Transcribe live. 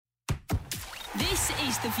This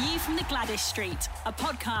is The View from the Gwladys Street, a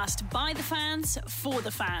podcast by the fans, for the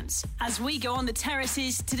fans, as we go on the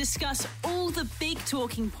terraces to discuss all the big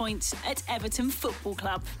talking points at Everton Football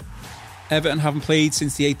Club. Everton haven't played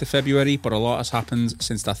since the 8th of February, but a lot has happened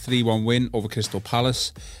since that 3-1 win over Crystal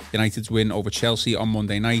Palace, United's win over Chelsea on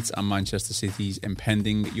Monday night, and Manchester City's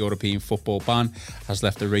impending European football ban has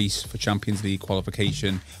left the race for Champions League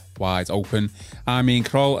qualification wide open. I'm Ian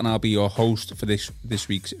Kroll, and I'll be your host for this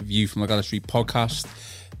week's View from the Gwladys Street podcast.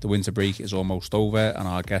 The winter break is almost over, and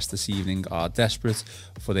our guests this evening are desperate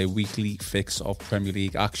for their weekly fix of Premier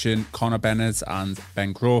League action. Connor Bennett and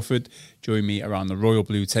Ben Crawford join me around the Royal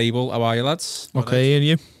Blue table. How are you, lads? Okay, and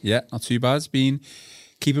you? Yeah, not too bad. It's been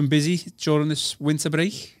keeping busy during this winter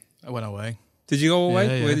break. I went away. Did you go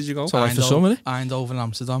away? Yeah. Where did you go? It's all right for summer, Eindhoven,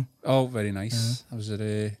 Amsterdam. Oh, very nice. How was it?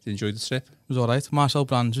 Did you enjoy the trip? It was alright. Marcel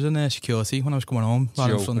Brands was in security when I was coming home,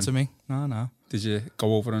 right in front of me. No. Did you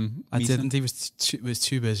go over and I meet didn't. him? He was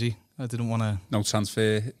too busy. I didn't want to... No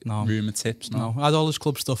transfer rumour tips? No. I had all his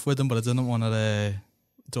club stuff with him, but I didn't want to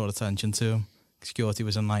draw attention to him. Security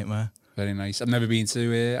was a nightmare. Very nice. I've never been to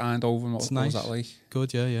Eindhoven. What nice. was that like?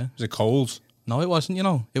 Good, yeah. Was it cold? No, it wasn't,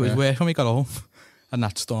 It was work when we got home. And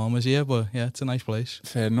that storm was here, but yeah, it's a nice place.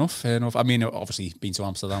 Fair enough. I mean, obviously been to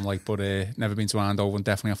Amsterdam, but never been to Eindhoven.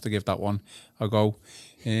 Definitely have to give that one a go.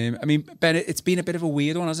 I mean, Ben, it's been a bit of a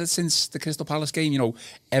weird one, hasn't it, since the Crystal Palace game?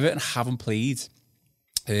 Everton haven't played,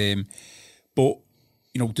 but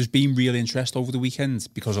there's been real interest over the weekend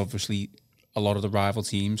because obviously a lot of the rival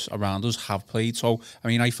teams around us have played. So, I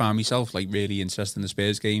mean, I found myself really interested in the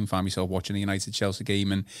Spurs game. Found myself watching the United Chelsea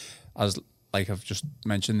game, and as I've just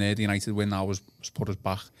mentioned there, the United win now was put us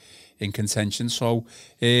back in contention. So,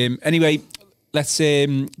 anyway, let's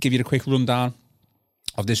give you a quick rundown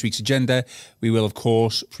of this week's agenda. We will, of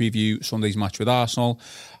course, preview Sunday's match with Arsenal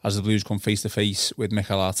as the Blues come face-to-face with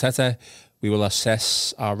Mikel Arteta. We will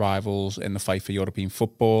assess our rivals in the fight for European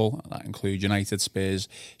football. That includes United, Spurs,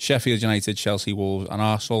 Sheffield United, Chelsea, Wolves and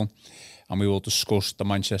Arsenal. And we will discuss the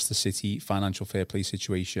Manchester City financial fair play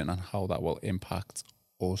situation and how that will impact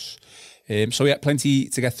us. So yeah, plenty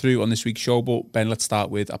to get through on this week's show, but Ben, let's start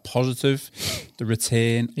with a positive. The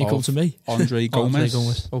return of to me. Andre Gomes. Andre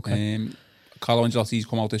Gomes. Okay. Carlo Ancelotti's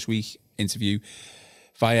come out this week, interview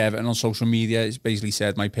via Everton on social media. He's basically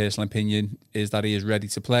said, my personal opinion is that he is ready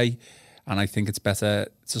to play, and I think it's better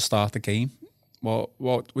to start the game.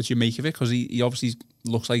 What would you make of it? Because he obviously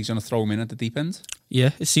looks like he's going to throw him in at the deep end.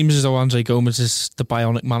 Yeah, it seems as though Andre Gomes is the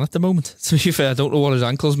bionic man at the moment. To be fair, I don't know what his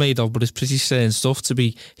ankle's made of, but it's pretty strange stuff to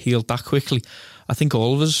be healed that quickly. I think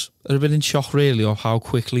all of us are a bit in shock, really, of how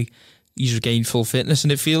quickly he's regained full fitness,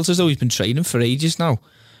 and it feels as though he's been training for ages now.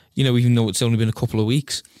 Even though it's only been a couple of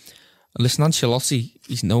weeks. And listen, Ancelotti,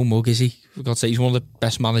 he's no mug, is he? For God's sake, he's one of the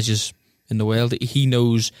best managers in the world. He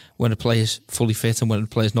knows when a player's fully fit and when a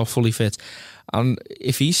player's not fully fit. And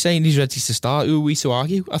if he's saying he's ready to start, who are we to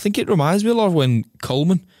argue? I think it reminds me a lot of when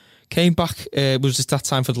Coleman came back. It was just that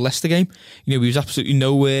time for the Leicester game. He was absolutely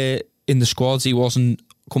nowhere in the squads. He wasn't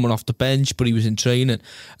coming off the bench, but he was in training.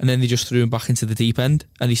 And then they just threw him back into the deep end.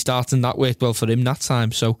 And he started, and that worked well for him that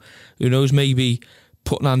time. So who knows, maybe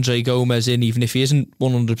putting Andre Gomes in, even if he isn't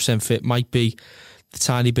 100% fit, might be the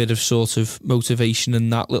tiny bit of sort of motivation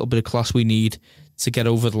and that little bit of class we need to get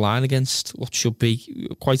over the line against what should be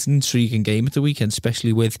quite an intriguing game at the weekend,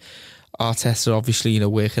 especially with Arteta obviously,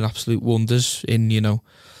 working absolute wonders in,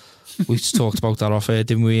 we talked about that off air,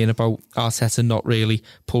 didn't we, and about Arteta not really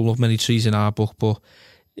pulling up many trees in our book. But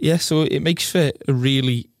yeah, so it makes for a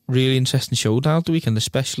really, really interesting showdown at the weekend,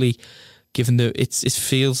 especially given that it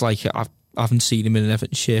feels like I haven't seen him in an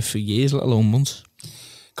Everton shirt for years, let alone months.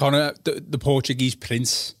 Connor, the Portuguese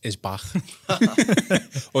prince is back.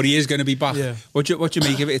 Or he is going to be back. Yeah. What do you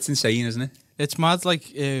make of it? It's insane, isn't it? It's mad.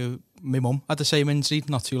 My mum had the same injury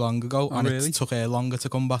not too long ago, and really? it took her longer to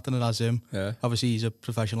come back than it has him. Yeah. Obviously, he's a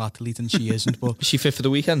professional athlete, and she isn't. But Is she fit for the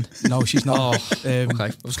weekend? no, she's not. Okay,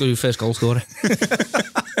 I was going to do first goal scorer.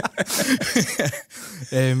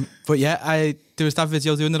 But yeah, there was that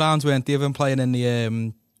video doing the rounds, weren't they, of him playing in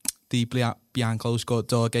the behind closed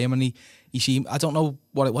door game, and he seemed, I don't know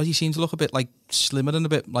what it was, he seemed to look a bit slimmer and a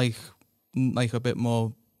bit like a bit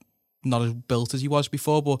more not as built as he was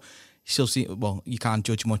before, but he still seemed, well, you can't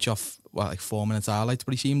judge much off 4 minutes highlights,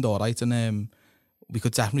 but he seemed alright, and we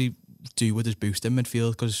could definitely do with his boost in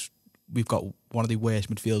midfield, because we've got one of the worst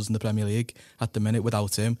midfielders in the Premier League at the minute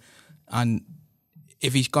without him. And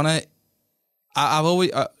if he's gonna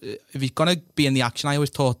if he's gonna be in the action, I always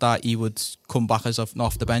thought that he would come back as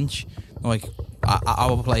off the bench, like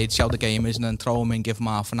our players, see how the game is, and then throw him in, give him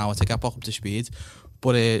half an hour to get back up to speed.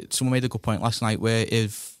 But someone made a good point last night where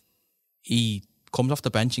if he comes off the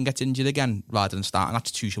bench and gets injured again rather than starting,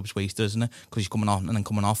 that's 2 subs wasted, isn't it? Because he's coming on and then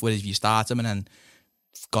coming off. Whereas if you start him and then,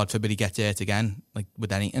 God forbid, he gets hurt again, like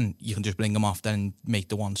with anything, you can just bring him off then and make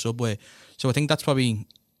the 1 sub. So I think that's probably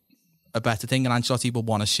a better thing, and Ancelotti will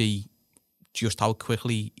want to see just how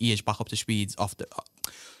quickly he is back up to speed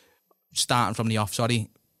starting from the off,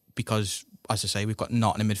 because, as I say, we've got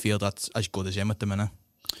nothing in midfield that's as good as him at the minute.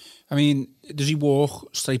 I mean, does he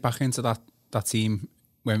walk straight back into that team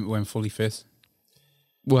when fully fit?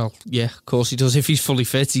 Well, yeah, of course he does. If he's fully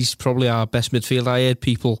fit, he's probably our best midfielder. I heard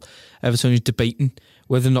people, Everton, who's debating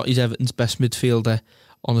whether or not he's Everton's best midfielder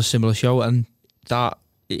on a similar show, and that,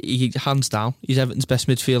 he, hands down, he's Everton's best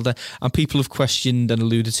midfielder. And people have questioned and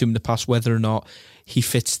alluded to him in the past whether or not he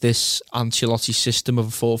fits this Ancelotti system of a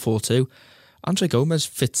 4-4-2. Andre Gomes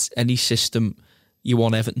fits any system you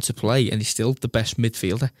want Everton to play, and he's still the best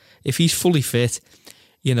midfielder. If he's fully fit,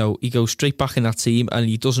 he goes straight back in that team, and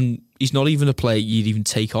he's not even a player you'd even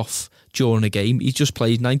take off during a game. He just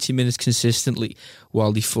plays 90 minutes consistently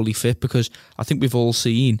while he's fully fit, because I think we've all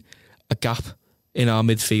seen a gap in our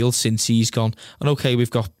midfield since he's gone. And okay,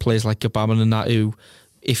 we've got players like Gabaman and that who,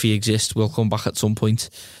 if he exists, will come back at some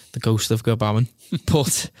point, the ghost of Gabaman.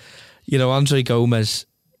 But, Andre Gomes,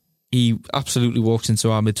 he absolutely walks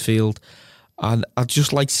into our midfield, and I'd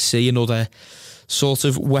just like to see another sort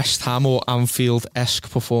of West Ham or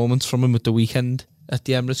Anfield-esque performance from him at the weekend at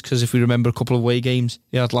the Emirates, because if we remember a couple of away games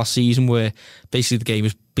he had last season where basically the game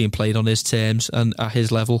was being played on his terms and at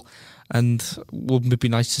his level, and wouldn't it be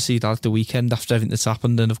nice to see that at the weekend after everything that's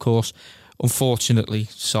happened? And of course, unfortunately,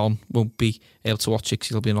 Son won't be able to watch it because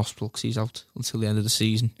he'll be in hospital because he's out until the end of the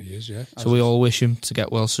season. He is, yeah. So we all wish him to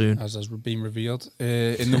get well soon. As has been revealed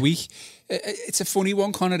in the week. It's a funny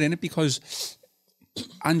one, Connor, innit? Because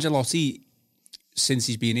Ancelotti, since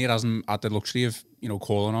he's been here, hasn't had the luxury of,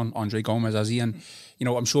 calling on Andre Gomes, has he? And,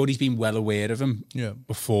 I'm sure he's been well aware of him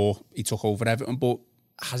before he took over Everton, but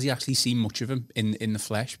has he actually seen much of him in the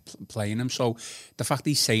flesh playing him? So the fact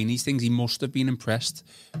that he's saying these things, he must have been impressed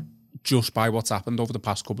just by what's happened over the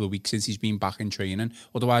past couple of weeks since he's been back in training.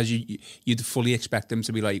 Otherwise, you'd fully expect him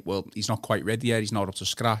to be like, well, he's not quite ready yet, he's not up to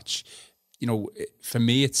scratch. For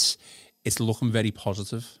me, it's looking very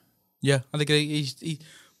positive. Yeah, I think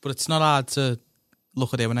but it's not hard to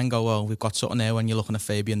look at him and then go, well, we've got something there when you're looking at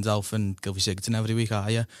Fabian Delph and Gylfi Sigurdsson every week,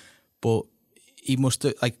 are you? But he must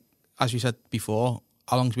have, as we said before,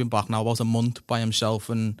 how long's he been back now? About a month by himself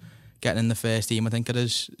and getting in the first team, I think it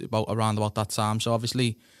is, around about that time. So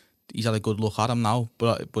obviously he's had a good look at him now,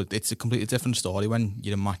 but it's a completely different story when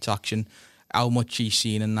you're in match action. How much he's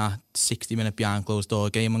seen in that 60-minute behind closed door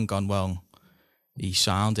game and gone, well, he's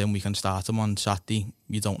sound and we can start him on Saturday.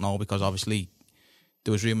 You don't know, because obviously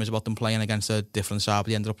there was rumours about them playing against a different side, but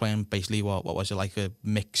they ended up playing basically what was it, like a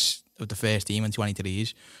mix of the first team and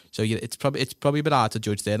 23s. So it's probably a bit hard to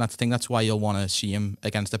judge there, and I think that's why you'll want to see him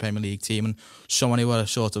against the Premier League team and someone who are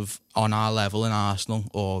sort of on our level in Arsenal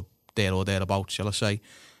or thereabouts, shall I say.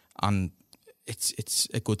 And it's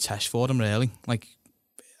a good test for them, really.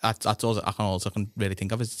 That's all I can really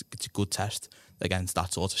think of. It's a good test against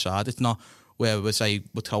that sort of side. It's not where we're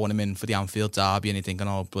throwing him in for the Anfield derby and you're thinking,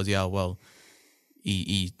 oh bloody hell, well,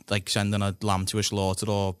 he like sending a lamb to a slaughter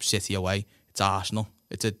or City away. It's Arsenal.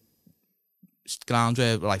 It's a ground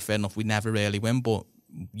where, fair enough, we never really win, but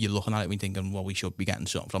you're looking at it and thinking, well, we should be getting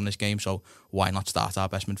something from this game, so why not start our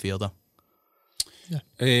best midfielder?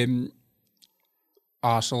 Yeah.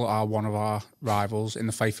 Arsenal are one of our rivals in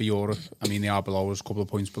the fight for Europe. I mean, they are below us, a couple of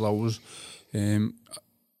points below us. I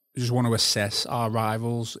just want to assess our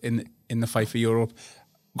rivals in the fight for Europe.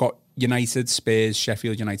 Got United, Spurs,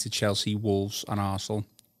 Sheffield United, Chelsea, Wolves and Arsenal.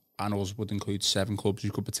 And us would include 7 clubs who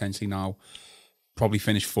could potentially now probably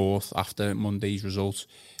finish 4th after Monday's results.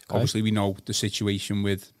 Okay. Obviously, we know the situation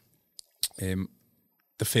with the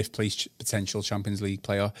 5th place potential Champions League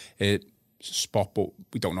player spot, but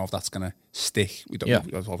we don't know if that's going to stick. We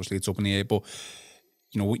don't know, obviously it's up in the air, but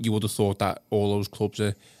you would have thought that all those clubs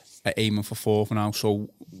are aiming for 4th now. So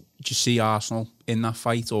do you see Arsenal in that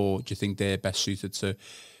fight, or do you think they're best suited to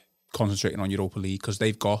concentrating on Europa League, because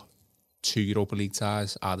they've got 2 Europa League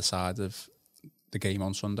ties either side of the game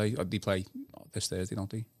on Sunday? Or they play this Thursday, don't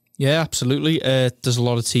they? Yeah, absolutely. There's a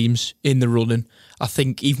lot of teams in the running. I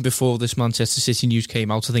think even before this Manchester City news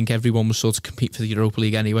came out, I think everyone was sort of compete for the Europa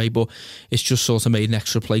League anyway, but it's just sort of made an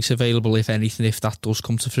extra place available, if anything, if that does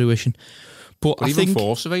come to fruition. But I even think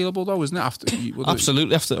 4th's available though, isn't it?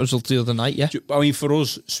 Absolutely, after the result the other night, yeah. I mean, for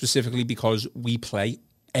us specifically, because we play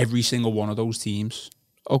every single one of those teams.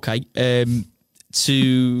 Okay,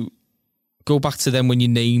 to go back to them when you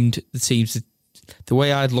named the teams, the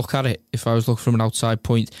way I'd look at it, if I was looking from an outside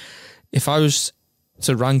point, if I was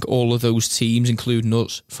to rank all of those teams, including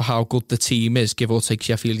us, for how good the team is, give or take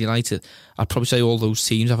Sheffield United, I'd probably say all those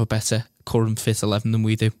teams have a better current fit 11 than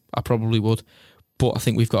we do. I probably would. But I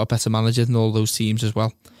think we've got a better manager than all those teams as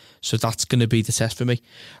well. So that's going to be the test for me.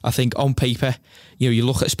 I think on paper, you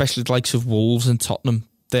look at especially the likes of Wolves and Tottenham,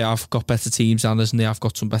 they have got better teams than us and they have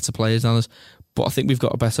got some better players than us. But I think we've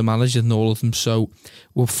got a better manager than all of them. So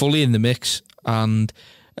we're fully in the mix. And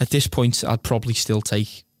at this point, I'd probably still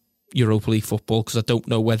take Europa League football because I don't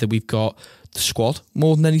know whether we've got the squad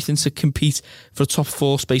more than anything to compete for a top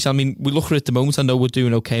 4 space. I mean, we look at it at the moment, I know we're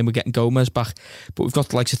doing okay and we're getting Gomez back, but we've got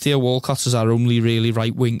the likes of Theo Walcott as our only real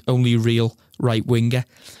right winger.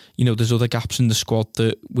 There's other gaps in the squad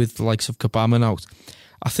that with the likes of Kabam out.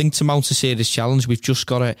 I think to mount a serious challenge, we've just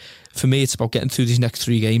got to, for me, it's about getting through these next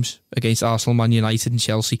 3 games against Arsenal, Man United and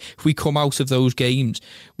Chelsea. If we come out of those games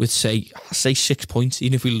with, say 6 points,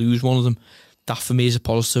 even if we lose one of them, that for me is a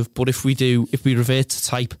positive. But if we revert to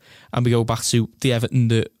type and we go back to the Everton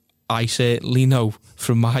that I certainly know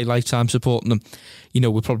from my lifetime supporting them,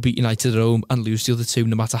 we'll probably beat United at home and lose the other 2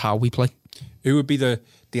 no matter how we play. Who would be the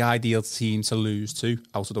ideal team to lose to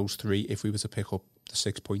out of those 3 if we were to pick up the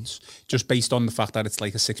 6 points? Just based on the fact that it's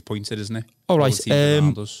like a 6-pointer, isn't it? All right.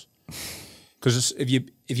 Because if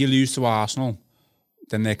you lose to Arsenal,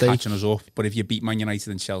 then they're catching us up. But if you beat Man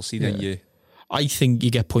United and Chelsea, then I think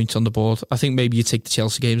you get points on the board. I think maybe you take the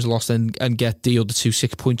Chelsea games lost and get the other 2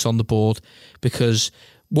 6 points on the board, because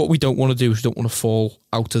what we don't want to do is we don't want to fall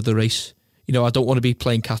out of the race. I don't want to be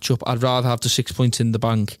playing catch up. I'd rather have the 6 points in the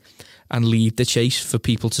bank and lead the chase for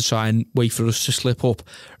people to try and wait for us to slip up,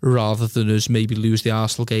 rather than us maybe lose the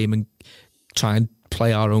Arsenal game and try and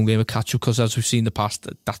play our own game of catch up, because as we've seen in the past,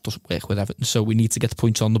 that doesn't work with Everton. So we need to get the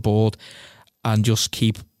points on the board and just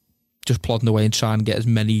keep plodding away and try and get as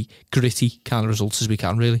many gritty kind of results as we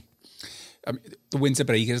can, really. The winter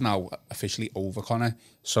break is now officially over, Connor.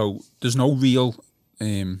 So there's no real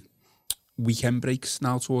weekend breaks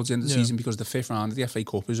now towards the end of the season, because the 5th round of the FA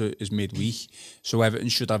Cup is midweek. So Everton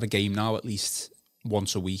should have a game now at least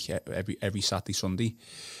once a week, every Saturday, Sunday.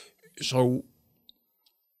 So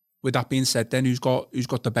with that being said, then who's got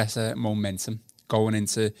the better momentum going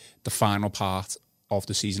into the final part of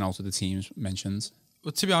the season out of the teams mentioned?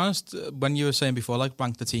 Well, to be honest, when you were saying before, like,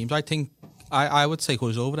 rank the teams, I think I would take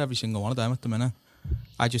us over every single one of them at the minute.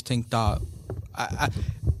 I just think that,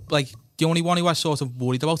 the only one who I sort of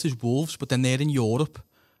worried about is Wolves, but then they're in Europe,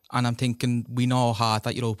 and I'm thinking we know how hard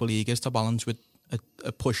that Europa League is to balance with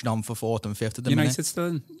a pushing on for 4th and 5th at the minute. United still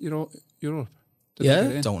in Europe?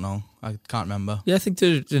 Yeah. Don't know. I can't remember. Yeah, I think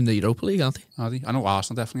they're in the Europa League, aren't they? Are they? I know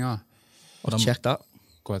Arsenal definitely are. I'll check that.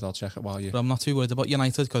 Go ahead, I'll check it while you... But I'm not too worried about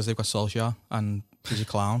United because they've got Solskjaer and he's a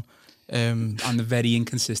clown. And they're very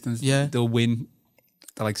inconsistent. Yeah. They'll win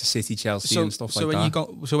the likes of City, Chelsea and stuff like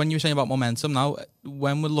that. So when you were saying about momentum now,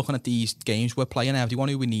 when we're looking at these games, we're playing everyone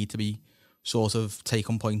who we need to be sort of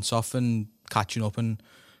taking points off and catching up and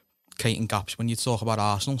creating gaps when you talk about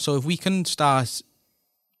Arsenal. So if we can start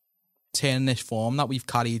turning this form that we've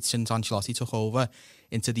carried since Ancelotti took over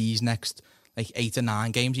into these next 8 or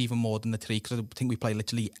 9 games, even more than the 3, because I think we play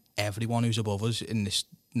literally everyone who's above us in this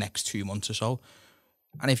next 2 months or so.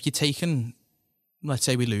 And if you're taking, let's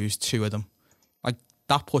say we lose 2 of them,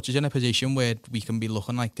 that puts us in a position where we can be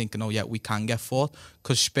looking thinking, we can get 4th.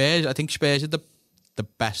 Because I think Spurs are the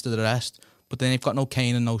best of the rest, but then they've got no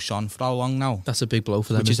Kane and no Son for how long now? That's a big blow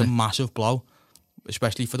for them, which is a massive blow,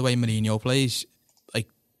 especially for the way Mourinho plays.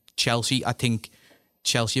 Chelsea, I think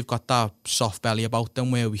Chelsea have got that soft belly about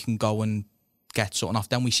them where we can go and get something off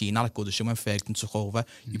them. We've seen that at Goodison when Ferguson took over.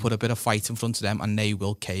 You put a bit of fight in front of them and they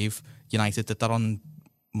will cave. United did that on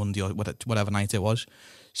Monday or whatever night it was.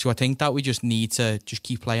 So I think that we just need to just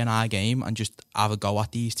keep playing our game and just have a go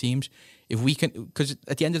at these teams. If we can, because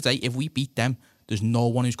at the end of the day, if we beat them, there's no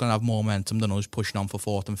one who's going to have more momentum than us pushing on for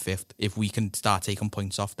 4th and 5th if we can start taking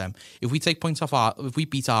points off them. If we take points off, if we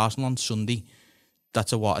beat Arsenal on Sunday,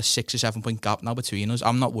 that's a 6 or 7 point gap now between us.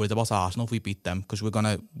 I'm not worried about Arsenal if we beat them, because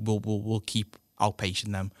we'll keep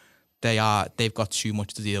outpacing them. They've got too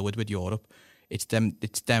much to deal with Europe. It's them.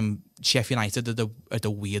 Sheffield United are the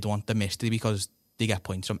weird one, the mystery, because they get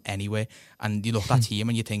points from anywhere. And you look at that team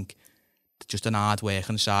and you think, just an hard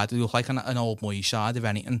working side. They look like an old Moyes side, if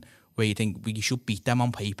anything, where you think you should beat them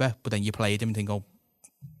on paper, but then you play them and think,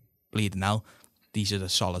 bleeding hell, these are the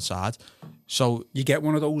solid side. So you get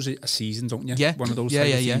one of those a season, don't you? Yeah. One of those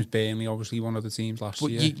teams. Burnley, obviously, one of the teams last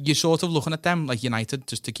year. You're sort of looking at them like United,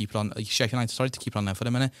 just to keep it on, Sheffield United, to keep it on there for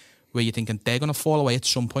a minute, where you're thinking they're going to fall away at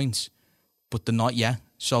some points, but they're not yet.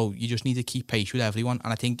 So you just need to keep pace with everyone.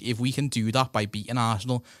 And I think if we can do that by beating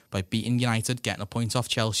Arsenal, by beating United, getting a point off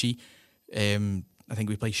Chelsea, and I think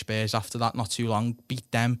we play Spurs after that, not too long, beat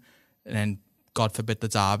them, and then, God forbid, the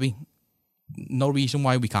derby. No reason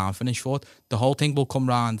why we can't finish fourth. The whole thing will come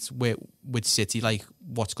round with City, like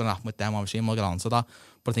what's going to happen with them, obviously, and we'll get on to that.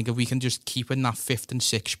 But I think if we can just keep in that 5th and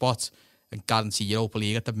 6th spot and guarantee Europa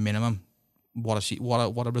League at the minimum, what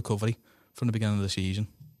a recovery from the beginning of the season.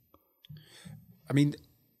 I mean,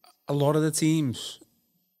 a lot of the teams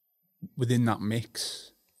within that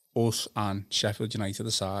mix, us and Sheffield United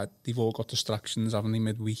aside, they've all got distractions, haven't they,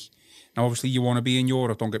 midweek? Now, obviously, you want to be in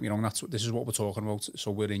Europe, don't get me wrong, this is what we're talking about,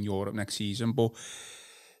 so we're in Europe next season, but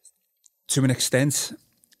to an extent,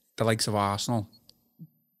 the likes of Arsenal,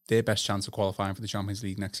 their best chance of qualifying for the Champions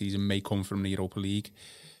League next season may come from the Europa League.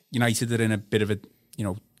 United are in a bit of a,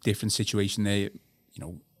 different situation there,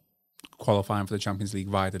 qualifying for the Champions League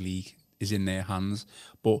via the league is in their hands,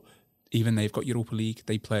 but even they've got Europa League,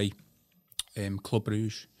 they play Club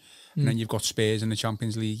Brugge, and then you've got Spurs in the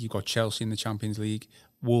Champions League, you've got Chelsea in the Champions League,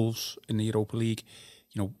 Wolves in the Europa League,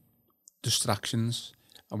 distractions,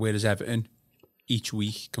 and whereas Everton each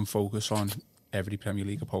week can focus on every Premier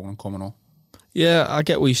League opponent coming up. Yeah, I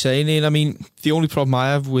get what you're saying, Ian. I mean, the only problem I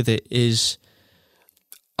have with it is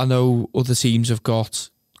I know other teams have got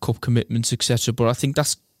cup commitments, etc., but I think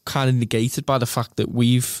that's kind of negated by the fact that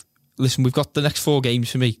we've got the next 4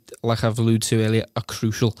 games for me, like I've alluded to earlier, are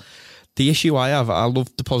crucial. The issue I love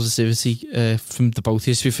the positivity from the both of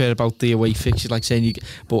you, to be fair, about the away fixture, like saying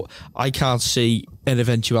but I can't see an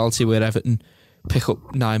eventuality where Everton pick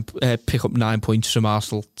up 9 points from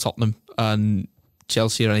Arsenal, Tottenham and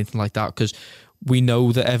Chelsea or anything like that, because we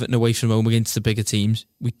know that Everton away from home against the bigger teams,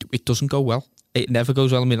 it doesn't go well. It never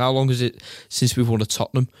goes well. I mean, how long is it since we've won at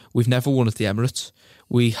Tottenham? We've never won at the Emirates.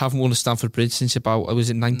 We haven't won at Stamford Bridge since about, was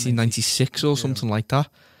it 1996 or something like that?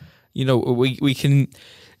 We can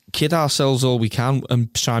kid ourselves all we can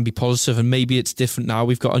and try and be positive, and maybe it's different now.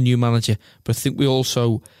 We've got a new manager, but I think we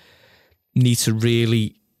also need to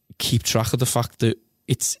really keep track of the fact that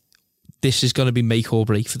this is going to be make or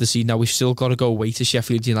break for the season. Now, we've still got to go away to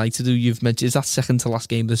Sheffield United, who you've mentioned. Is that second to last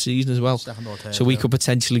game of the season as well? Second or third, so we could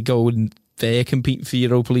potentially go and they're competing for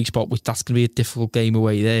Europa League spot, which that's going to be a difficult game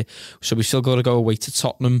away there. So we've still got to go away to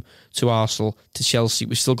Tottenham, to Arsenal, to Chelsea.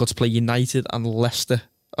 We've still got to play United and Leicester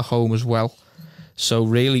at home as well. So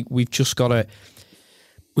really, we've got to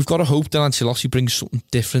hope that Ancelotti brings something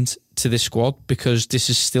different to this squad, because this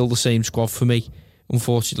is still the same squad for me.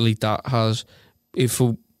 Unfortunately, that has,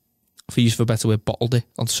 for use of a better word, bottled it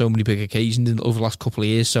on so many big occasions over the last couple of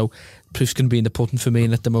years. So proof's going to be in the pudding for me,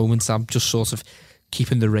 and at the moment I'm just sort of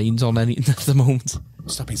keeping the reins on anything at the moment.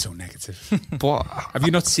 Stop being so negative. But have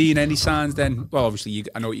you not seen any signs then? Well, obviously,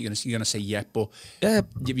 I know what you're going to say yet, but have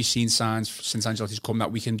you seen signs since Ancelotti's come that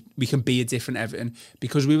we can be a different Everton?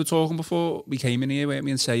 Because we were talking before we came in here, weren't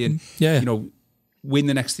we, and saying, win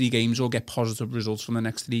the next 3 games or get positive results from the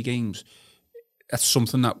next 3 games. That's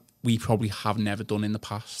something that we probably have never done in the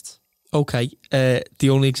past. Okay, the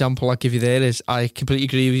only example I give you there is I completely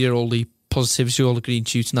agree with you, all the positivity, all the green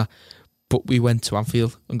shoots and that, but we went to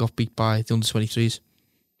Anfield and got beat by the under-23s.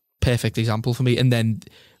 Perfect example for me. And then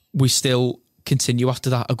we still continue after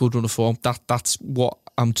that, a good run of form. That's what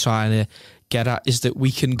I'm trying to get at, is that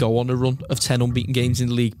we can go on a run of 10 unbeaten games in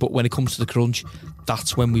the league, but when it comes to the crunch,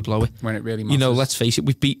 that's when we blow it. When it really matters. Let's face it,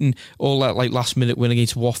 we've beaten all that, like last minute win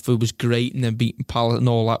against Watford was great, and then beating Palace and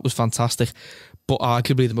all that was fantastic. But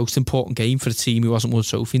arguably the most important game for a team who hasn't won a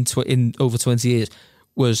trophy in over 20 years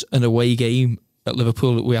was an away game at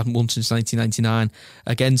Liverpool that we hadn't won since 1999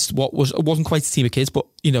 against what wasn't quite a team of kids, but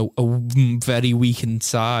a very weakened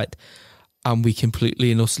side, and we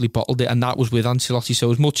completely and utterly bottled it. And that was with Ancelotti.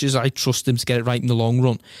 So as much as I trust him to get it right in the long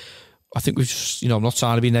run, I think we've just, I'm not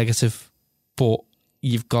trying to be negative, but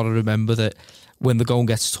you've got to remember that when the going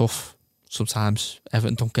gets tough, sometimes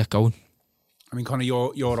Everton don't get going. I mean, Conor,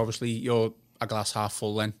 you're a glass half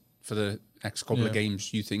full then for the next couple of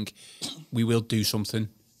games. You think we will do something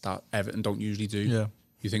that Everton don't usually do? Yeah.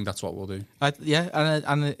 You think that's what we'll do?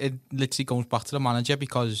 And it literally goes back to the manager,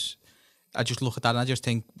 because I just look at that and I just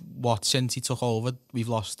think, since he took over, we've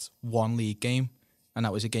lost 1 league game, and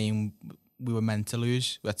that was a game we were meant to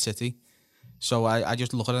lose at City. So I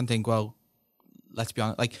just look at it and think, well, let's be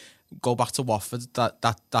honest, like, go back to Watford,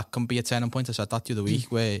 that can be a turning point. I said that the other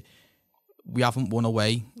week, where we haven't won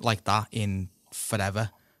away like that in forever,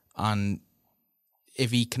 and if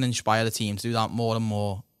he can inspire the team to do that more and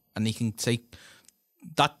more, and he can take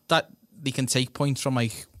they can take points from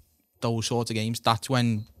like those sorts of games, that's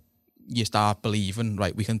when you start believing,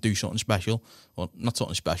 right, we can do something special, or not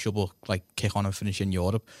something special, but like kick on and finish in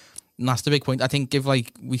Europe. And that's the big point. I think if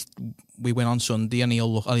like we win on Sunday and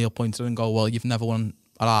he'll point to it and go, well, you've never won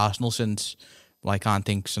at Arsenal since But I can't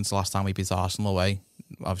think since the last time we beat Arsenal away,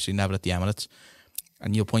 obviously never at the Emirates.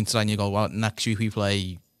 And you'll point to that and you go, well, next week we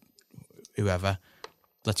play whoever,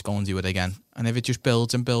 let's go and do it again. And if it just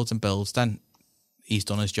builds and builds and builds, then he's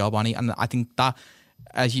done his job, hasn't he? And I think that,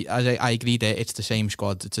 as I agree there, it's the same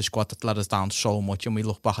squad. It's a squad that let us down so much, and we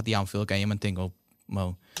look back at the Anfield game and think, oh,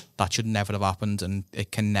 well, that should never have happened and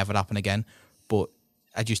it can never happen again. But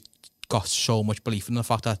I just got so much belief in the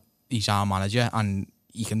fact that he's our manager and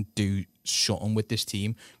he can do something with this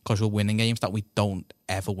team, because we're winning games that we don't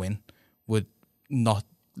ever win. We're not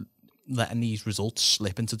letting these results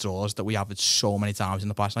slip into draws that we have so many times in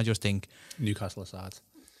the past. And I just think Newcastle aside.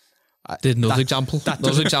 Did another example.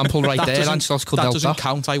 Another example right there. That doesn't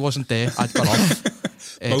count. I wasn't there. I'd got off.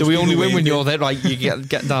 Do we only win when you're there? Right, you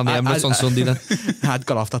getting down the Emirates on Sunday then. I'd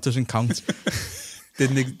got off. That doesn't count.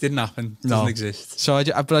 Didn't happen. Doesn't exist. So I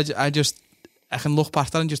can look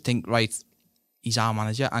past that and just think, right, he's our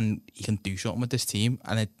manager and he can do something with this team.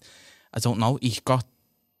 And I don't know, he's got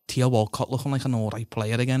Theo Walcott looking like an alright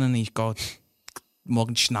player again, and he's got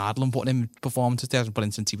Morgan Schneiderlin putting in performances there. For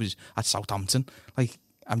instance, he was at Southampton. Like,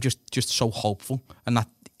 I'm just so hopeful, and that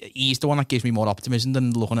he's the one that gives me more optimism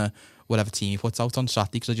than looking at whatever team he puts out on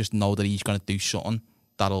Saturday, because I just know that he's going to do something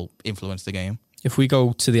that'll influence the game. If we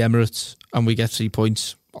go to the Emirates and we get 3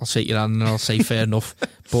 points, I'll shake your hand and I'll say fair enough.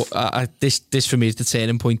 But this for me is the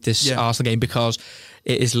turning point, this Arsenal game, because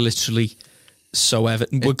it is literally so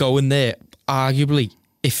Everton. We're going there, arguably,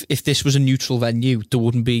 if this was a neutral venue, there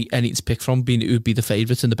wouldn't be anything to pick from, being it would be the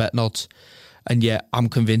favourites in the betting odds. And yeah, I'm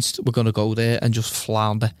convinced we're going to go there and just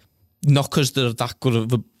flounder. Not because they're that good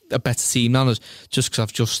of a better team than us, just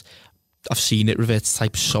because I've seen it reverse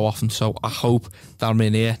type so often. So I hope that I'm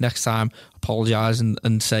in here next time apologising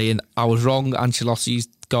and saying I was wrong, Ancelotti's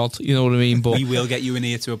God, you know what I mean? But we will get you in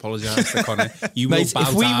here to apologise to Connor. You will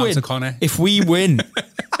bow down to Connor. If we win,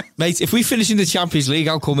 mate, if we finish in the Champions League,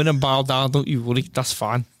 I'll come in and bow down, don't you worry, that's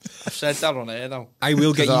fine. I've said that on air now. I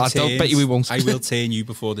will get you I don't bet you we won't. I will turn you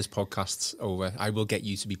before this podcast's over. I will get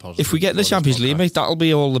you to be positive. If we get in the Champions League, mate, that'll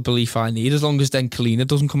be all the belief I need, as long as then Kalina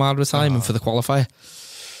doesn't come out of retirement for the qualifier.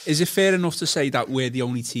 Is it fair enough to say that we're the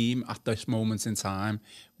only team at this moment in time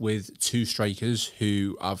with 2 strikers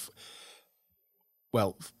who have,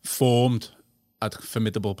 well, formed a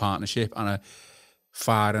formidable partnership and are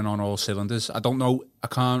firing on all cylinders? I don't know. I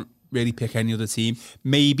can't really pick any other team.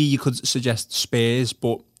 Maybe you could suggest Spurs,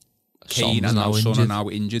 but Kane and Son are now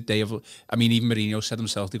injured. They have. I mean, even Mourinho said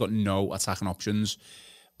himself they've got no attacking options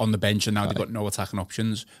on the bench, and now they've got no attacking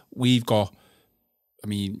options. We've got. I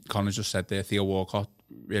mean, Connor just said there, Theo Walcott,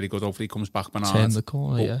 really good. Hopefully he comes back. Bernard. Turn the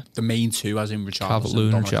corner, yeah. The main 2, as in Richarlison,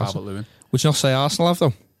 Calvert-Lewin and Calvert-Lewin. Would you not say Arsenal have,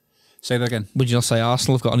 though? Say that again. Would you not say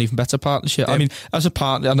Arsenal have got an even better partnership? I mean, as a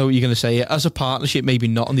partner, I know what you're going to say. As a partnership, maybe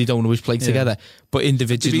not, and they don't always play together. But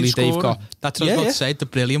individually, they've got. That's what I was about to say. They're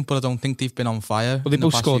brilliant, but I don't think they've been on fire. Well, they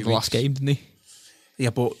both scored the last game, didn't they? Yeah,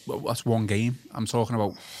 but that's one game. I'm talking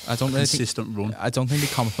about consistent run. I don't think they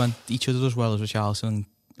complement each other as well as Richarlison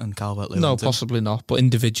and Calvert-Lewin. No, possibly not. But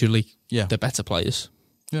individually, they're better players.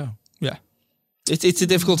 Yeah. It's a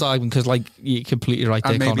difficult argument because, like, you're completely right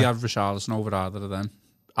there, and maybe Connor. have Richarlison over either of them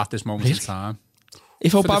at this moment in time.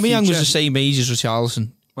 If Aubameyang was the same age as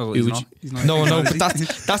Richarlison, well, he's not. No, but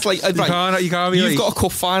that's like right. You can't be. You've got a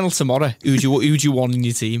cup final tomorrow. Who do you want in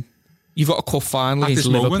your team? You've got a cup final against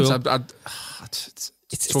Liverpool.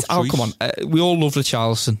 Come on. We all love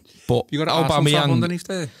Richarlison, but you got Aubameyang underneath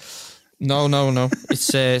there. No.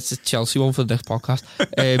 It's a Chelsea one for the next podcast.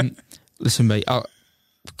 Listen, mate.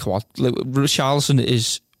 Come on. Richarlison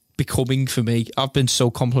is becoming, for me, I've been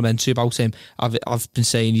so complimentary about him. I've been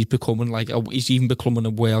saying he's even becoming a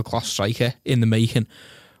world class striker in the making.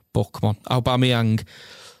 But come on, Aubameyang,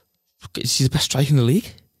 is he the best striker in the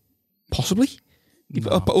league? Possibly.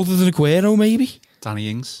 No. Other than Aguero, maybe.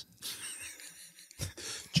 Danny Ings.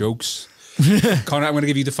 Jokes. Connor, I'm going to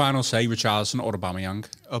give you the final say: Richarlison or Aubameyang.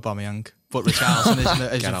 Aubameyang, but Richarlison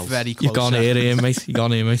is a very close. You've gone here, mate. You've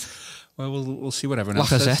gone here, mate. Well, we'll see what everyone else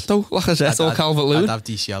says. Lacazette or Calvert-Lewin. I'd have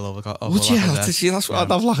DCL over Would you? Lacazette.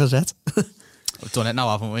 I'd have Lacazette. We've done it now,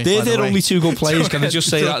 haven't we? They're their only 2 good players. Can I just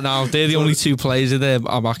say that now? They're the only 2 players in there.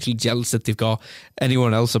 I'm actually jealous that they've got.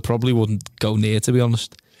 Anyone else I probably wouldn't go near, to be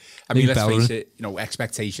honest. I mean, let's face it,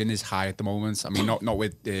 expectation is high at the moment. I mean, not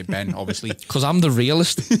with Ben, obviously. Because I'm the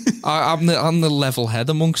realist. I'm the level head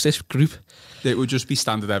amongst this group. It would just be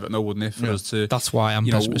standard Everton, though, wouldn't it? For us to. That's why I'm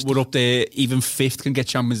pessimistic. We're up there, even 5th can get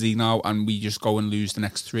Champions League now, and we just go and lose the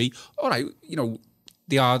next 3. All right,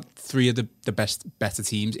 they are 3 of the better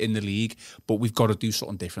teams in the league, but we've got to do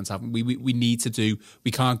something different, haven't we? We need to do.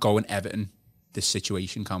 We can't go and Everton this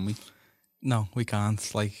situation, can we? No, we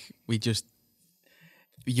can't. Like, we just.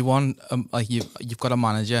 you want like you've got a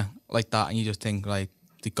manager like that, and you just think like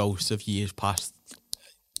the ghosts of years past.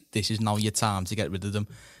 This is now your time to get rid of them.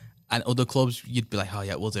 And other clubs, you'd be like, oh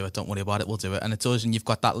yeah, we'll do it. Don't worry about it. We'll do it. And it does, and you've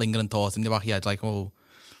got that lingering thought in your back of your head, like, oh,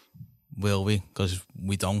 will we? Because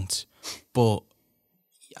we don't. But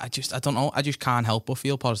I don't know. I just can't help but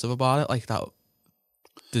feel positive about it. Like that,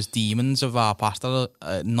 there's demons of our past that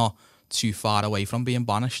are not too far away from being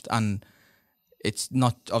banished, and it's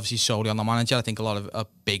not obviously solely on the manager. I think a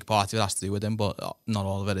big part of it has to do with him, but not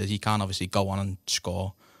all of it is. He can't obviously go on and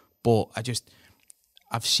score, but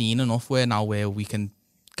I've seen enough where we can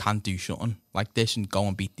do something like this and go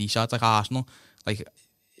and beat these sides like Arsenal. Like,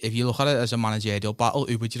 if you look at it as a managerial battle,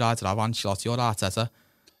 who would you rather have, Ancelotti or Arteta?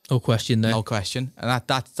 No question there. No question. And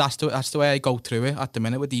that's the way I go through it at the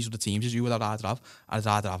minute with these other teams, is who would I rather have? I'd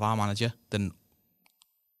rather have our manager than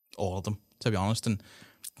all of them, to be honest. And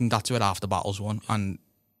that's where half the battle's won. And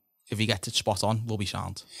if he gets it spot on, we'll be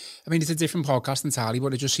sound. I mean, it's a different podcast entirely,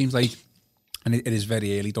 but it just seems like, and it is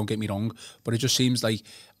very early, don't get me wrong, but it just seems like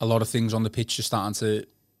a lot of things on the pitch are starting to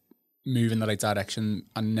move in the right direction,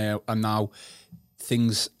 and now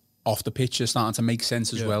things off the pitch are starting to make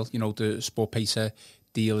sense as well. You know, the Sport Pacer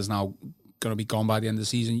deal is now going to be gone by the end of the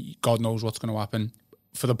season. God knows what's going to happen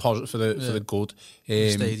for the for the good.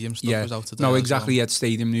 Stadium stuff was out today. No, exactly. Yeah,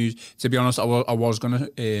 stadium news. To be honest, I was going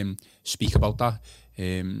to speak about that,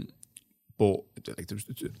 but like, there was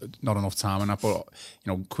not enough time on that.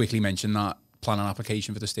 But quickly mention that planning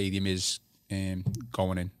application for the stadium is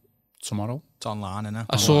going in tomorrow. It's online, isn't it?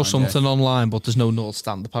 I saw something online, but there's no North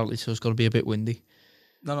Stand apparently, so it's got to be a bit windy.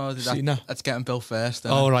 No, that's getting built first.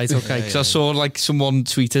 Oh, right, okay. Because I saw like someone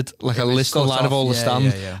tweeted like a list online of all the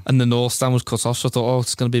stands, and the North Stand was cut off. So I thought,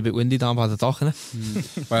 it's going to be a bit windy down by the dock,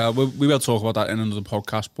 innit? Well, we will talk about that in another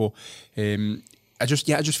podcast. But I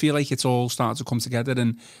just feel like it's all starting to come together.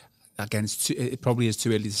 And again, it probably is too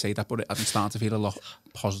early to say that, but I'm starting to feel a lot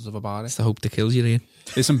positive about it. It's the hope that kills you, Ian.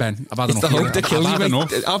 Listen, Ben, I've had enough. It's the hope that kills you,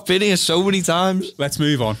 mate. I've been here so many times. Let's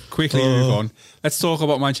move on. Quickly move on. Let's talk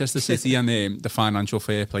about Manchester City and the financial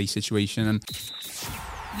fair play situation. And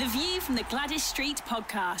The View from the Gwladys Street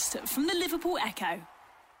podcast from the Liverpool Echo.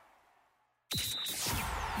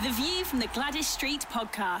 The View from the Gwladys Street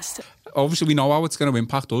podcast. Obviously, we know how it's going to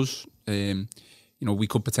impact us. We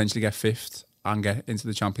could potentially get fifth and get into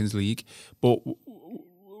the Champions League. But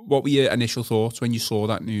what were your initial thoughts when you saw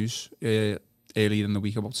that news earlier in the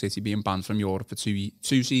week about City being banned from Europe for two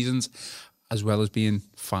seasons, as well as being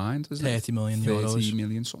fined? 30 million euros. 30 euros.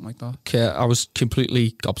 million, something like that. Okay, I was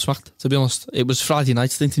completely gobsmacked, to be honest. It was Friday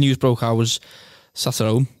night, I think the news broke. I was sat at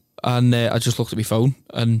home and I just looked at my phone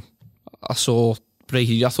and I saw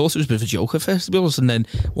breaking. I thought it was a bit of a joke at first, to be honest. And then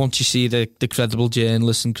once you see the credible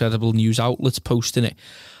journalists and credible news outlets posting it,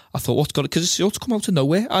 I thought, what's got it? Because it's come out of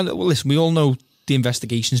nowhere. And listen, we all know the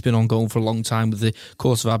investigation's been ongoing for a long time with the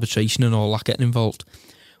courts of arbitration and all that getting involved.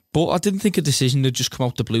 But I didn't think a decision would just come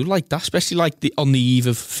out the blue like that, especially like on the eve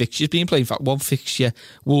of fixtures being played. In fact, one fixture,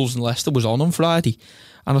 Wolves and Leicester, was on Friday.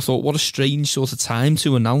 And I thought, what a strange sort of time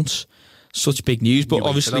to announce such big news. But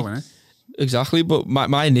obviously, exactly. But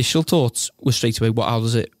my initial thoughts were straight away, how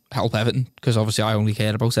does it help Everton? Because obviously I only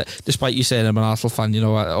care about it. Despite you saying I'm an Arsenal fan,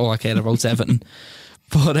 all I care about is Everton.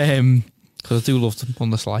 But because I do love them on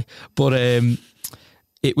the sly. But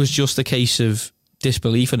it was just a case of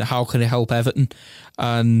disbelief and how can it help Everton?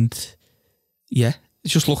 And yeah,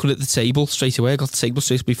 just looking at the table straight away. I got the table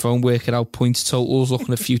straight to my phone, working out points totals,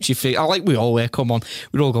 looking at future figures. Like we all were, come on.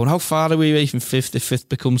 We're all going, how far are we away from fifth if fifth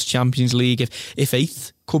becomes Champions League? If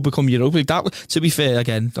eighth could become Europa League. That, to be fair,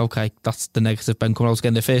 again, okay, that's the negative Ben coming out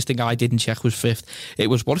again. The first thing I didn't check was fifth. It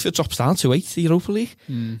was, what if it drops down to eighth, the Europa League?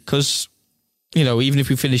 Because even if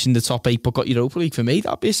we finish in the top 8 but got Europa League, for me,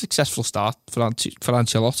 that'd be a successful start for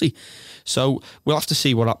Ancelotti. So we'll have to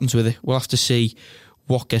see what happens with it. We'll have to see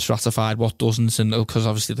what gets ratified, what doesn't, and because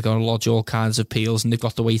obviously they're going to lodge all kinds of appeals and they've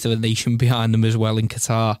got the weight of the nation behind them as well in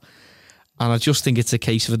Qatar. And I just think it's a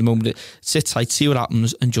case of, at the moment, sit tight, see what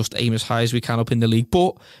happens, and just aim as high as we can up in the league.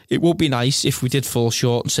 But it would be nice if we did fall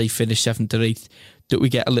short and say finish 7th or 8th, that we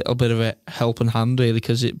get a little bit of a helping hand, really,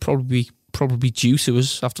 because it probably due to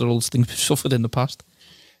us after all the things we've suffered in the past.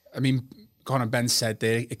 I mean, Conor, Ben said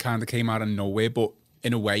there, it kind of came out of nowhere, but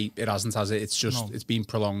in a way, it hasn't, has it? It's just, It's been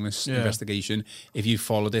prolonged, this investigation. If you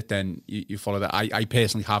followed it, then you followed it. I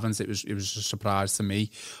personally haven't. It was a surprise to me.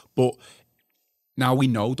 But now we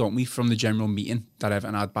know, don't we, from the general meeting that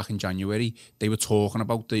Everton had back in January, they were talking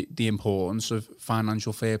about the importance of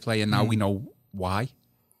financial fair play, and now we know why.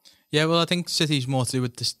 Yeah, well, I think City's more to do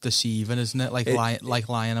with deceiving, isn't it? Like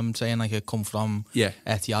lying, I'm saying, like it come from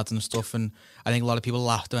Etihad and stuff. And I think a lot of people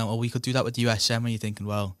laughed about, well, we could do that with USM, and you're thinking,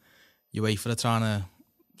 well, UEFA are trying to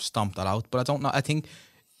stomp that out. But I don't know. I think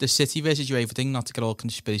the City versus UEFA thing, not to get all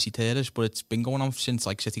conspiracy theorists, but it's been going on since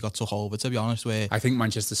like City got took over, to be honest. Where I think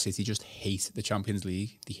Manchester City just hate the Champions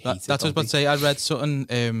League. They hate it. That's what I was about to say. I read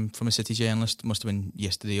something from a City journalist, must have been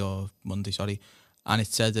yesterday or Monday, sorry, and it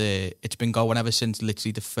said it's been going ever since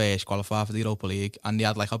literally the first qualifier for the Europa League, and they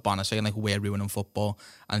had like a banner saying like we're ruining football,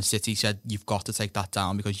 and City said you've got to take that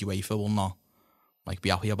down because UEFA will not like be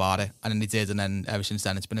happy about it, and then they did, and then ever since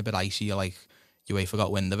then it's been a bit icy. Like UEFA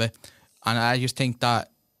got wind of it, and I just think that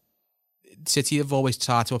City have always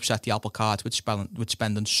tried to upset the apple cart with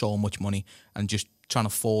spending so much money and just trying to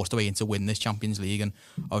force their way into win this Champions League. And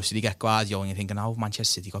obviously they get Guardiola and you're thinking, oh,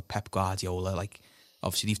 Manchester City got Pep Guardiola. Like,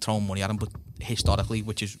 obviously they've thrown money at him, but historically,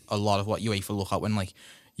 which is a lot of what UEFA look at when like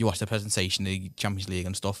you watch the presentation of the Champions League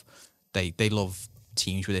and stuff, they love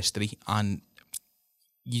teams with history. And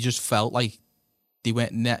you just felt like they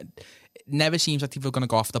went... never seems like they were going to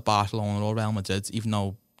go after Barcelona or Real Madrid, even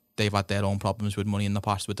though they've had their own problems with money in the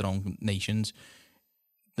past with their own nations.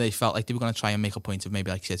 They felt like they were going to try and make a point of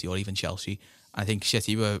maybe like City or even Chelsea. And I think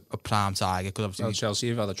City were a prime target because obviously Chelsea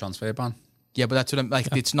have had a transfer ban. Yeah, but that's what I'm like.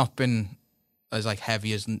 Yeah. It's not been as like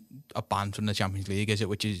heavy as a ban from the Champions League, is it?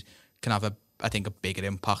 Which can have I think a bigger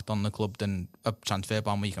impact on the club than a transfer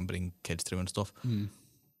ban where you can bring kids through and stuff.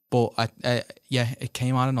 But it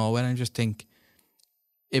came out of nowhere, and I just think,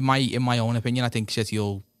 in my own opinion, I think City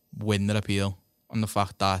will win their appeal on the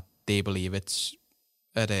fact that they believe it's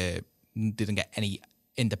didn't get any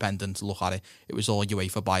independent look at it. It was all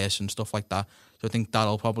UEFA bias and stuff like that. So I think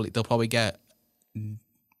they'll probably get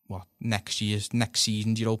next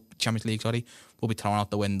season's Champions League, will be thrown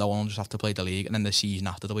out the window and we'll just have to play the league, and then the season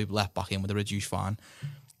after they'll be let back in with a reduced fine.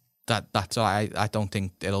 That's why I don't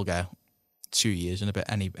think it'll get 2 years and a bit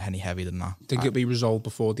any heavier than that. I think it'll be resolved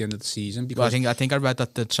before the end of the season. Because I think I read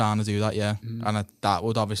that they're trying to do that, yeah. And that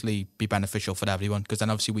would obviously be beneficial for everyone, because then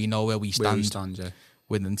obviously we know where we stand yeah.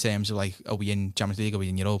 With in terms of like, are we in Champions League, are we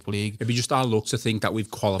in Europa League? It'd be just our luck to think that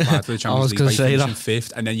we've qualified for the Champions League by finishing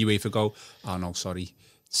fifth, and then UEFA go, oh no, sorry,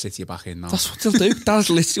 City are back in now. That's what they'll do. That's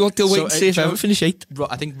literally what they'll wait and see if Everton finish eighth.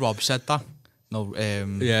 I think Rob said that. No,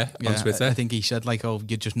 on Twitter. I think he said like, oh,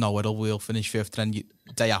 you just know we'll finish fifth, and then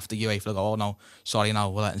day after UEFA will go, oh no, sorry, now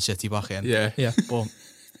we're letting City back in. Yeah. But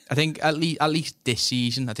I think at least this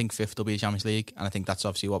season, I think fifth will be the Champions League, and I think that's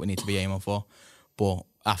obviously what we need to be aiming for. But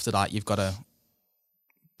after that, you've got to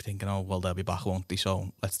be thinking, oh well, they'll be back, won't they?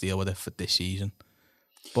 So let's deal with it for this season.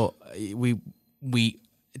 But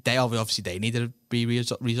they obviously need to be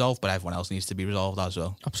resolved, but everyone else needs to be resolved as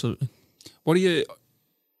well. Absolutely. What are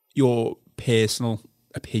your personal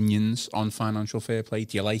opinions on financial fair play?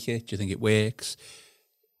 Do you like it? Do you think it works?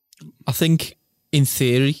 I think in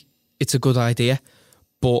theory it's a good idea,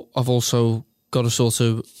 but I've also got to sort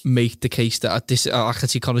of make the case that I can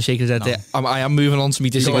see Conor shaking his head there. I am moving on to my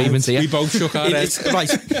disagreements here. We both shook our heads. Right.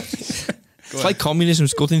 It's like communism.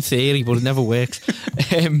 It's good in theory, but it never works.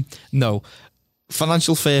 No.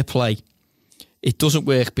 Financial fair play, it doesn't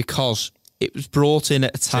work because it was brought in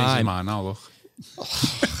at a time. Changing mine now, look.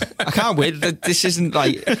 I can't wait. This isn't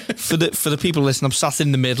like for the people listening. I'm sat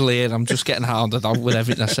in the middle here and I'm just getting hounded out with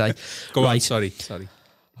everything I say. Go on, sorry.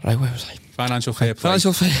 Right, where was I? Financial fair play.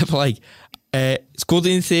 Financial fair play. It's good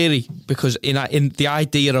in theory because in the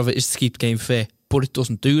idea of it is to keep the game fair, but it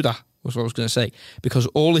doesn't do that. Was what I was going to say, because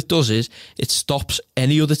all it does is it stops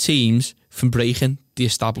any other teams from breaking the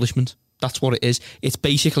establishment. That's what it is. It's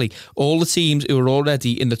basically all the teams who are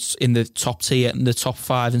already in the top tier and the top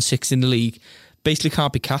 5 and 6 in the league basically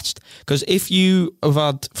can't be catched. Because if you have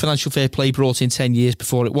had financial fair play brought in 10 years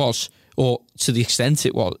before it was, or to the extent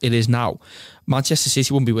it is now, Manchester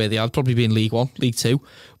City wouldn't be where they are. They'd probably be in League 1, League 2.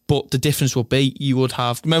 But the difference would be you would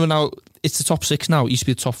have... Remember now, it's the top 6 now. It used to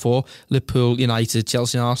be the top 4. Liverpool, United,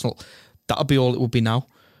 Chelsea and Arsenal. That would be all it would be now.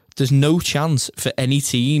 There's no chance for any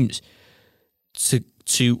teams to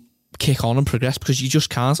kick on and progress because you just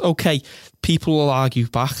can't. Okay, people will argue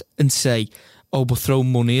back and say, oh, but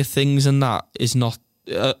throwing money at things and that is not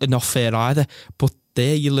fair either. But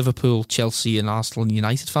they're your Liverpool, Chelsea and Arsenal and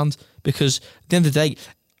United fans, because at the end of the day,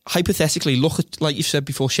 hypothetically, look at, like you've said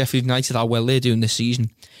before, Sheffield United, how well they're doing this season.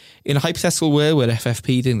 In a hypothetical world where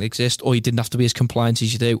FFP didn't exist, or you didn't have to be as compliant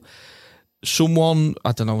as you do, someone,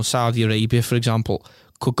 I don't know, in Saudi Arabia, for example,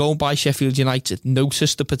 could go and buy Sheffield United,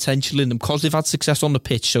 notice the potential in them because they've had success on the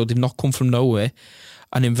pitch, so they've not come from nowhere,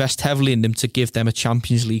 and invest heavily in them to give them a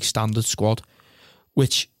Champions League standard squad,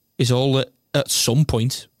 which is all that at some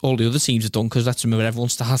point all the other teams have done, because let's remember everyone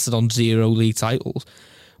started on 0 league titles.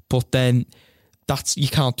 But then you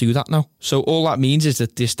can't do that now. So all that means is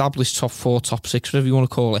that the established top 4, top 6, whatever you want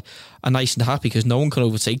to call it, are nice and happy because no one can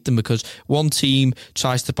overtake them, because one team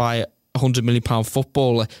tries to buy £100 million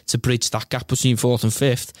footballer to bridge that gap between 4th and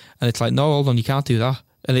 5th, and it's like, no, hold on, you can't do that,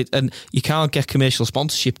 and you can't get commercial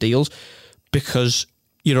sponsorship deals because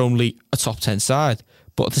you're only a top 10 side.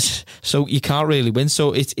 But so you can't really win.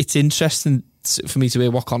 So it's interesting for me to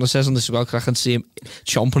hear what Connor says on this as well, because I can see him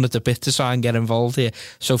chomping at the bit to try and get involved here.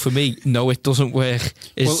 So for me, no, it doesn't work.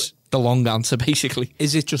 The long answer, basically.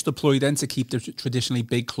 Is it just a ploy then to keep the traditionally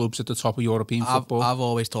big clubs at the top of European football? I've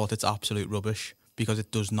always thought it's absolute rubbish, because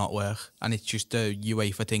it does not work, and it's just a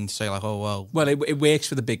UEFA thing to say like, oh well. Well, it works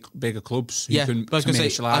for the bigger clubs who can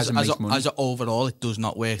commercialise and make money. As overall, it does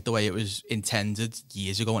not work the way it was intended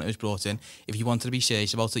years ago when it was brought in. If you wanted to be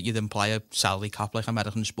serious about it, you'd imply a salary cap like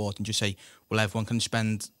American sport and just say, well, everyone can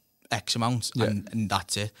spend X amount and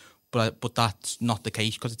that's it. But that's not the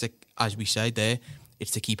case, because it's as we say there,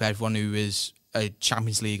 it's to keep everyone who is a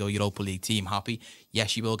Champions League or Europa League team happy.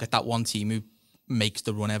 Yes, you will get that one team who makes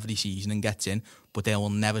the run every season and gets in, but they will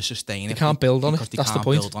never sustain it. They can't build on it. That's the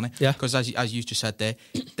point. Build on it. Yeah. Because as you just said there,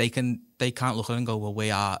 they can't look at it and go, well, we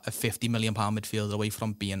are a £50 million midfielder away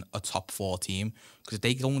from being a top 4 team. Because if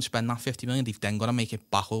they go and spend that $50 million, they've then got to make it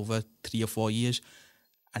back over 3 or 4 years.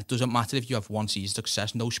 And it doesn't matter if you have one season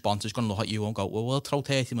success. No sponsor's going to look at you and go, well, we'll throw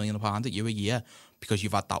 £30 million at you a year because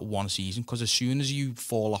you've had that one season. Because as soon as you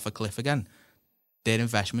fall off a cliff again, their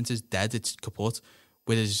investment is dead. It's kaput.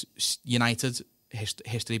 Whereas United,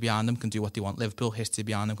 history behind them, can do what they want. Liverpool, history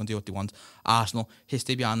behind them, can do what they want. Arsenal,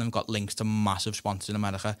 history behind them, got links to massive sponsors in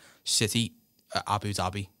America. City, Abu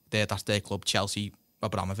Dhabi, that's their club. Chelsea,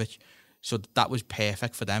 Abramovich. So that was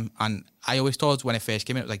perfect for them. And I always thought when it first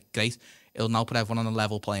came in, it was like, great, it'll now put everyone on a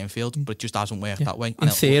level playing field, but it just hasn't worked that way. In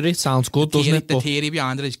theory, it sounds good, doesn't it? The theory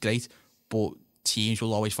behind it is great, but teams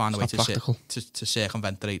will always find a way to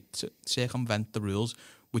circumvent the rules,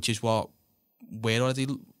 which is what we're already...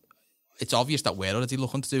 It's obvious that we're already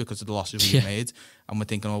looking to do because of the losses we've made, and we're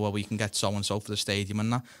thinking, oh, well, we can get so-and-so for the stadium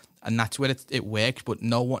and that. And that's where it works, but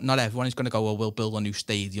not everyone is going to go, well, we'll build a new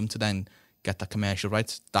stadium to then get the commercial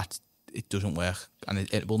rights. It doesn't work, and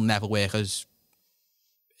it will never work as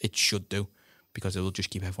it should do, because it will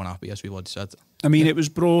just keep everyone happy, as we've already said. I mean, it was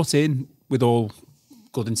brought in with all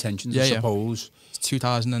good intentions, I suppose. It's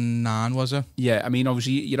 2009, was it? Yeah, I mean,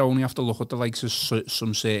 obviously, you only have to look at the likes of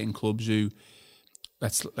some certain clubs who...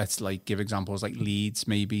 Let's like give examples like Leeds,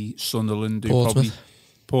 maybe Sunderland,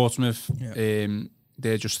 Portsmouth. Yeah.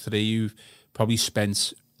 They're just 3 who've probably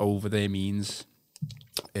spent over their means.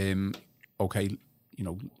 Okay,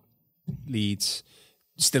 Leeds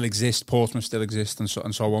still exist, Portsmouth still exists,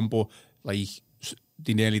 and so on. But like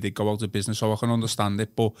they nearly did go out of business, so I can understand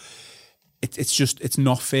it. But it's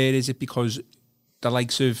not fair, is it? Because the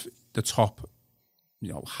likes of the top,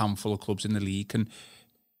 handful of clubs in the league can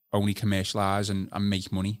only commercialise and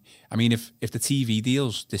make money. I mean, if the TV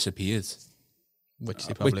deals disappeared... Which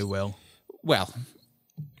they probably will. Well,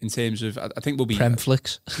 in terms of... I think we'll be...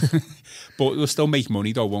 Premflix. But we'll still make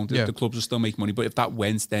money, though, won't it? Yeah. The clubs will still make money. But if that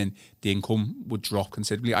went, then the income would drop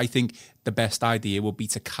considerably. I think the best idea would be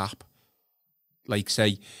to cap. Like,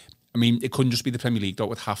 say... I mean, it couldn't just be the Premier League, though. It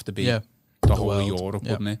would have to be the whole of Europe,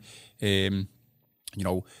 wouldn't it?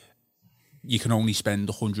 You can only spend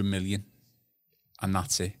 100 million, and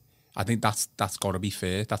that's it. I think that's got to be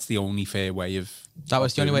fair. That's the only fair way of...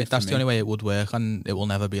 That's the only way it would work, and it will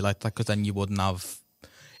never be like that, because then you wouldn't have...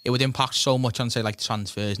 It would impact so much on, say, like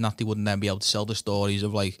transfers, and that they wouldn't then be able to sell the stories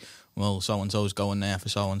of like, well, so-and-so's going there for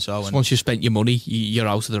so-and-so. And once you've spent your money, you're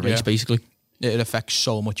out of the race, basically. It affects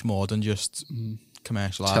so much more than just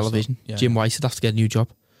commercialised television. Jim White would have to get a new job.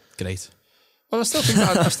 Great. Well, I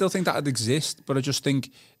still think that'd exist, but I just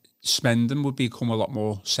think spending would become a lot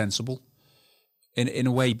more sensible. In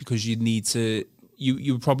a way, because you'd need to,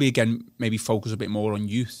 you would probably again maybe focus a bit more on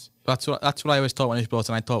youth. That's what I always thought when it was brought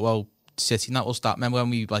in. I thought, well, City, that will start. Remember when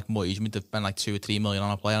we like Moyes, we'd spend like 2 or 3 million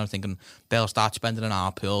on a player. I'm thinking they'll start spending in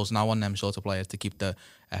our pools now on them sort of players to keep the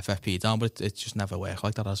FFP down, but it just never worked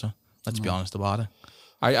like that, has it? Let's be honest about it.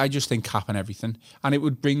 I just think capping everything, and it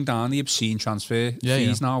would bring down the obscene transfer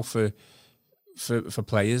fees now for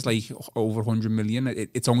players like over 100 million.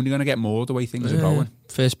 It's only going to get more the way things are going.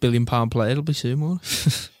 First £1 billion player will be soon more.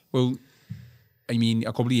 Well, I mean,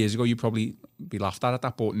 a couple of years ago you'd probably be laughed at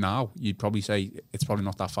that, but now you'd probably say it's probably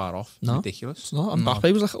not that far off. No, ridiculous. It's not. And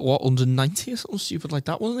Mbappe was like, what, 190 or something stupid like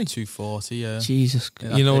that, wasn't he? 240, yeah. Jesus,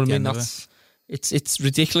 you know what I mean? It's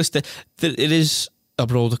ridiculous. That it is a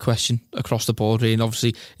broader question across the board, and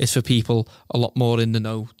obviously it's for people a lot more in the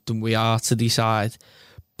know than we are to decide.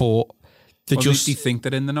 But do you think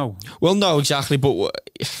they're in the know? Well, no, exactly. But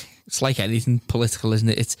it's like anything political, isn't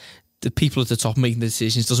it? the people at the top making the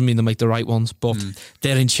decisions doesn't mean they make the right ones, but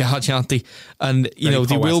they're in charge, aren't they? And, you know,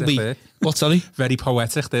 they will be... There. What, sorry? Very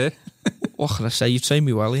poetic there. What can I say? You've trained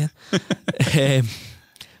me well, yeah.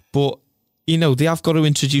 But, you know, they have got to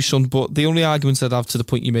introduce some, but the only arguments I'd have to the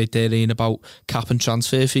point you made there, Ian, about cap and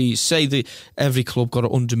transfer fees, say that every club got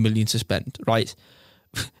 100 million to spend, right?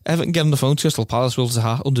 Everton get on the phone to Crystal Palace, will say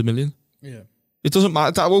 100 million. Yeah. It doesn't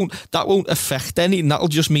matter. That won't affect anything. That'll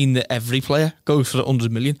just mean that every player goes for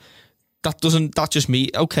 100 million. That just mean,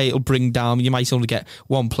 okay, it'll bring down, you might only get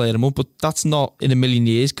one player a month, but that's not in a million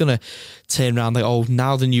years going to turn around like, oh,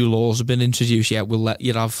 now the new laws have been introduced, yeah, we'll let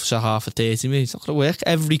you have Zaha for 30 million. It's not going to work.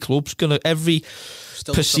 Every club's going to,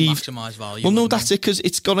 Still perceived maximise value. Well, no, that's it, because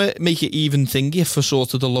it's going to make it even thingier for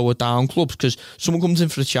sort of the lower down clubs, because someone comes in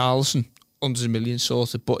for a Charleston, 100 million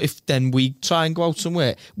sorted, but if then we try and go out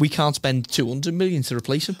somewhere, we can't spend 200 million to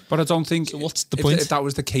replace him. But I don't think... So what's the point? If that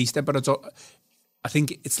was the case then, but I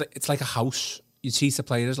think it's like a house. You treat the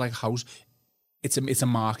players like a house. It's a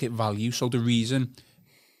market value. So the reason,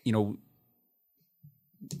 you know,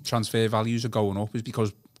 transfer values are going up is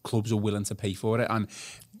because clubs are willing to pay for it, and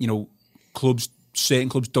you know, certain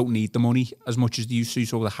clubs don't need the money as much as they used to,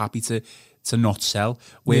 so they're happy to not sell.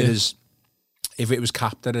 Whereas if it was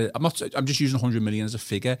capped at I'm just using 100 million as a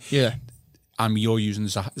figure. Yeah. And you're using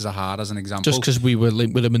Zaha as an example. Just because we were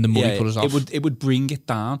linked with him and the money put us off. It would bring it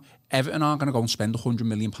down. Everton aren't going to go and spend £100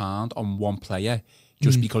 million on one player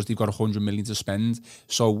just because they've got 100 million to spend.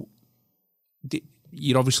 So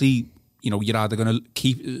you're obviously, you know, you're either going to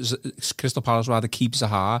keep Crystal Palace, rather keep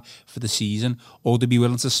Zaha for the season, or they'd be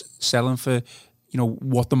willing to sell him for, you know,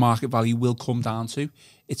 what the market value will come down to.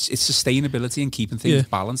 It's sustainability and keeping things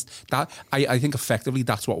balanced. That I think effectively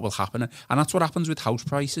that's what will happen, and that's what happens with house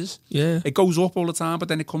prices. Yeah, it goes up all the time, but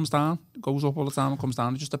then it comes down. It goes up all the time and comes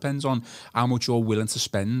down. It just depends on how much you're willing to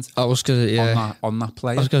spend. I was gonna on that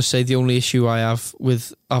player. I was gonna say the only issue I have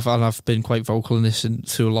with I've been quite vocal in this and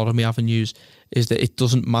through a lot of my avenues is that it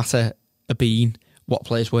doesn't matter a bean what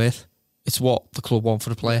player's worth. It's what the club want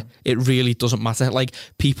for the player. It really doesn't matter. Like,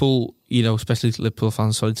 people, you know, especially Liverpool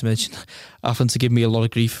fans, sorry to mention, having to give me a lot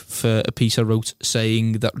of grief for a piece I wrote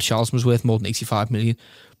saying that Richarlison was worth more than 85 million,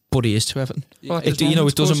 but he is to Everton. Well, it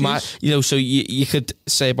doesn't matter. You know, so you could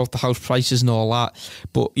say about the house prices and all that,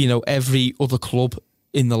 but, you know, every other club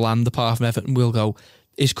in the land apart from Everton will go,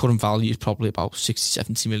 his current value is probably about 60,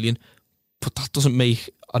 70 million, but that doesn't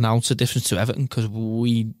make an ounce of difference to Everton because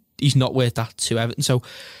he's not worth that to Everton. So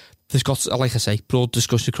there's got, like I say, broad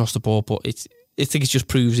discussion across the board, but I think it just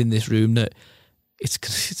proves in this room that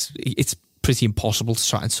it's pretty impossible to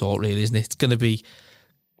try and sort, really, isn't it? It's going to be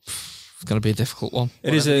a difficult one.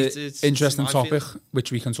 It is an interesting topic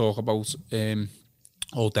which we can talk about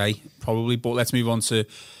all day, probably. But let's move on to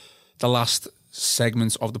the last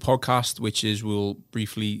segment of the podcast, which is we'll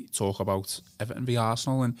briefly talk about Everton v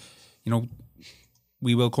Arsenal, and you know,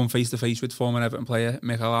 we will come face to face with former Everton player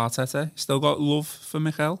Mikel Arteta. Still got love for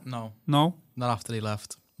Mikel? No. No? Not after he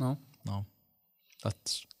left. No? No.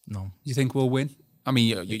 That's... No. You think we'll win? I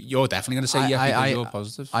mean, you're definitely going to say because you're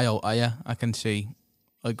positive. I can see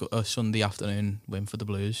a Sunday afternoon win for the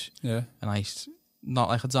Blues. Yeah. A nice... Not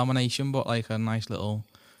like a domination, but like a nice little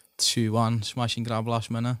 2-1 smash and grab last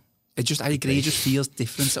minute. I agree, it just feels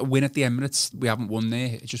different. A win at the Emirates, we haven't won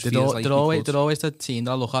there. It just feels like... They're always the team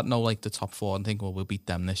that I look at, like the top four, and think, well, we'll beat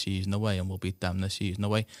them this season away, and we'll beat them this season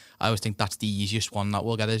away. I always think that's the easiest one that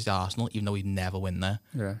we'll get is the Arsenal, even though we never win there.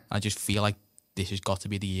 Yeah. I just feel like this has got to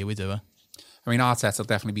be the year we do it. I mean, Arteta will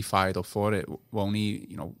definitely be fired up for it, won't he?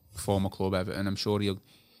 You know, former club Everton. I'm sure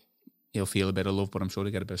he'll feel a bit of love, but I'm sure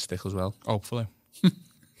he'll get a bit of stick as well. Hopefully.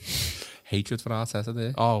 Hatred for Arteta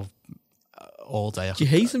there. Oh, all day. Do you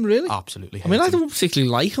hate him, really? Absolutely hate him. I him. don't particularly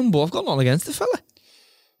like him, but I've got nothing against the fella.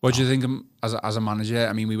 What do you think of him as a manager?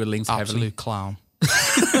 I mean, we were linked heavily. Absolute clown.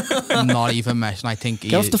 Not even messing. I think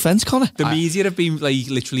Get off the fence, Connor. The media have been like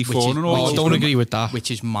literally fawning all. I don't agree with that. Which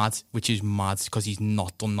is mad because he's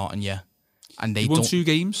not done nothing yet, and they won 2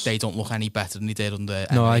 games. They don't look any better than they did under.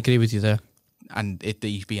 No, Emery. I agree with you there. And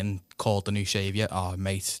he's being called the new saviour. Oh,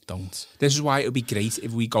 mate, don't. This is why it would be great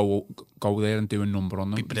if we go there and do a number on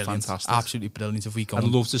them. It'd be brilliant. Fantastic. Absolutely brilliant if we go. I'd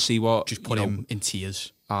love to see what... Just put him in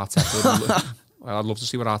tears. Arteta. Well, I'd love to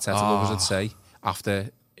see what Arteta lovers would say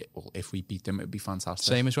after... Well, if we beat them, it'd be fantastic.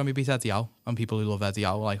 Same as when we beat Eddie Howe. And people who love Eddie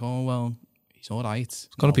Howe were like, oh, well, he's all right. It's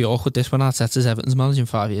going to be awkward this when Arteta's Everton's manager in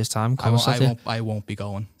 5 years' time. I won't be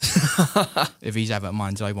going. If he's Everton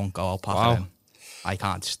manager, I won't go. I'll pack it in. I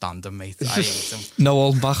can't stand him, mate. I hate him. No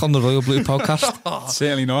holding back on the Royal Blue podcast.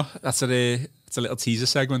 Certainly not. It's a little teaser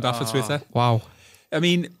segment after Twitter. Wow. I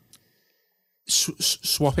mean,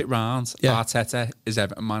 swap it round. Yeah. Arteta is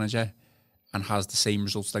Everton manager. and has the same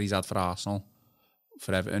results that he's had for Arsenal,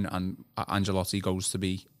 for Everton, and Ancelotti goes to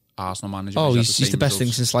be Arsenal manager. Oh, he's the best thing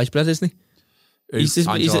since sliced bread, isn't he?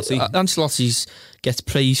 Ancelotti gets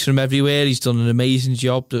praise from everywhere. He's done an amazing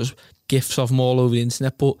job. There's gifs of him all over the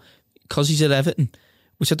internet, but because he's at Everton,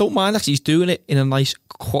 which I don't mind actually, he's doing it in a nice,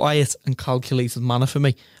 quiet and calculated manner for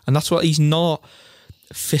me. And that's what he's not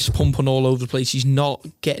fist pumping all over the place. He's not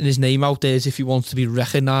getting his name out there as if he wants to be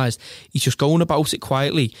recognised. He's just going about it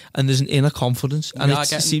quietly, and there's an inner confidence. And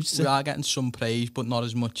we are getting some praise, but not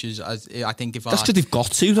as much as I think. If that's because they've got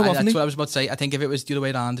to, though, haven't they? That's what I was about to say. I think if it was the other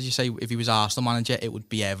way around, as you say, if he was Arsenal manager, it would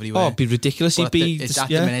be everywhere. Oh, it'd be ridiculous. He'd be. At the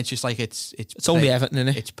minute, it's just like it's only Everton, isn't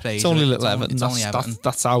it? It's praise. It's only little Everton. It's only Everton.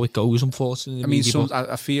 That's how it goes, unfortunately. I mean,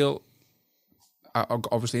 I feel.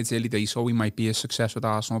 Obviously, it's early days, so we might be a success with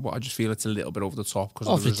Arsenal, but I just feel it's a little bit over the top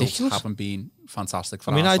because the results haven't been fantastic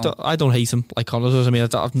for Arsenal. I don't hate him like Connor does. I mean,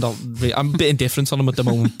 I'm a bit indifferent on him at the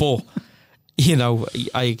moment, but you know,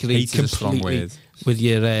 I agree completely with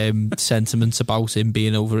your sentiments about him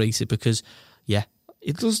being overrated because, yeah,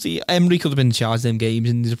 it does. Emery could have been in charge of them games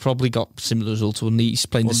and he's probably got similar results. When he's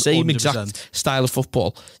playing the same 100%. Exact style of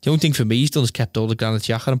football. The only thing for me he's done is kept all the Granit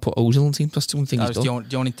Xhaka and put Ozil on the team. That's the only thing he's done.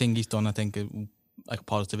 The only thing he's done, I think, like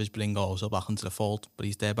positive is bring Ozil back into the fold, but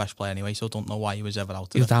he's their best player anyway, so I don't know why he was ever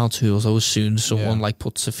out. He was down to Ozil as soon as someone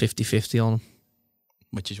puts a 50-50 on him.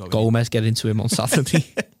 Which is what Gomez get into him on Saturday.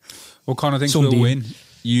 Well, Connor thinks we'll win.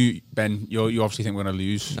 You, Ben, you obviously think we're going to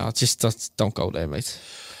lose. No, just don't go there, mate.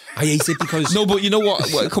 I hate it because no, but you know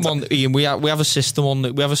what? Come on, Ian. We have a system on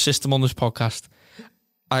this podcast.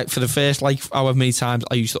 For the first however many times,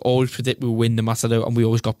 I used to always predict we'll win no matter what, and we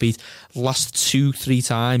always got beat. Last 2-3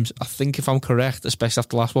 times, I think if I'm correct, especially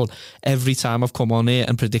after the last one, every time I've come on here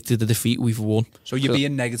and predicted the defeat, we've won. So you're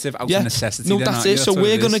being negative out of necessity. No, that's it. So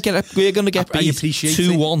we're gonna get beat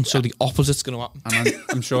 2-1. So the opposite's gonna happen. And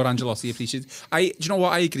I'm sure Ancelotti appreciates. Do you know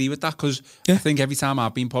what? I agree with that because I think every time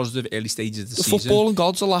I've been positive, early stages of the season, football and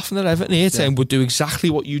gods are laughing at Everton here, saying we'll do exactly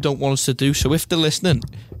what you don't want us to do. So if they're listening,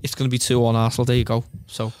 it's going to be 2-1 Arsenal. There you go.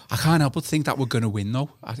 So I can't help but think that we're going to win, though.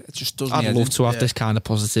 It just doesn't. I'd love to have this kind of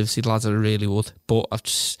positivity, lads. I really would.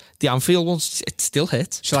 But the Anfield one's it still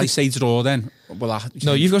hits. Shall I say draw then?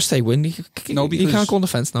 No, you've got to stay win. You can't go on the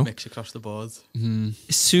fence now. Mix across the board.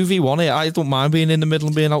 It's 2v1 here. I don't mind being in the middle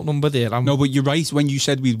and being outnumbered here. No, but you're right. When you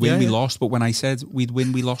said we'd win, we lost. But when I said we'd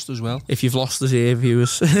win, we lost as well. If you've lost us here,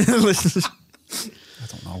 viewers, listeners, I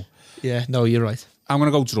don't know. Yeah, no, you're right. I'm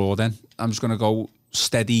going to go draw then. I'm just going to go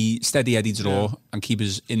steady Eddie draw and keep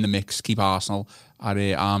us in the mix, keep Arsenal at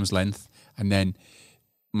arm's length, and then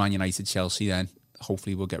Man United, Chelsea, then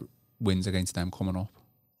hopefully we'll get wins against them coming up.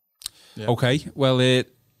 Yeah. Okay, well,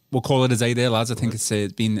 we'll call it a day there, lads. I think it's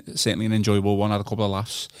been certainly an enjoyable one. Had a couple of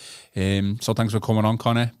laughs. So thanks for coming on,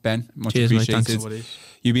 Connor, Ben. Much appreciated. Mate,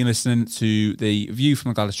 you've been listening to the View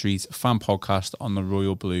from the Gwladys Street fan podcast on the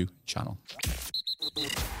Royal Blue channel.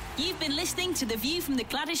 You've been listening to the View from the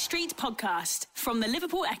Gwladys Street podcast from the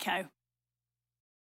Liverpool Echo.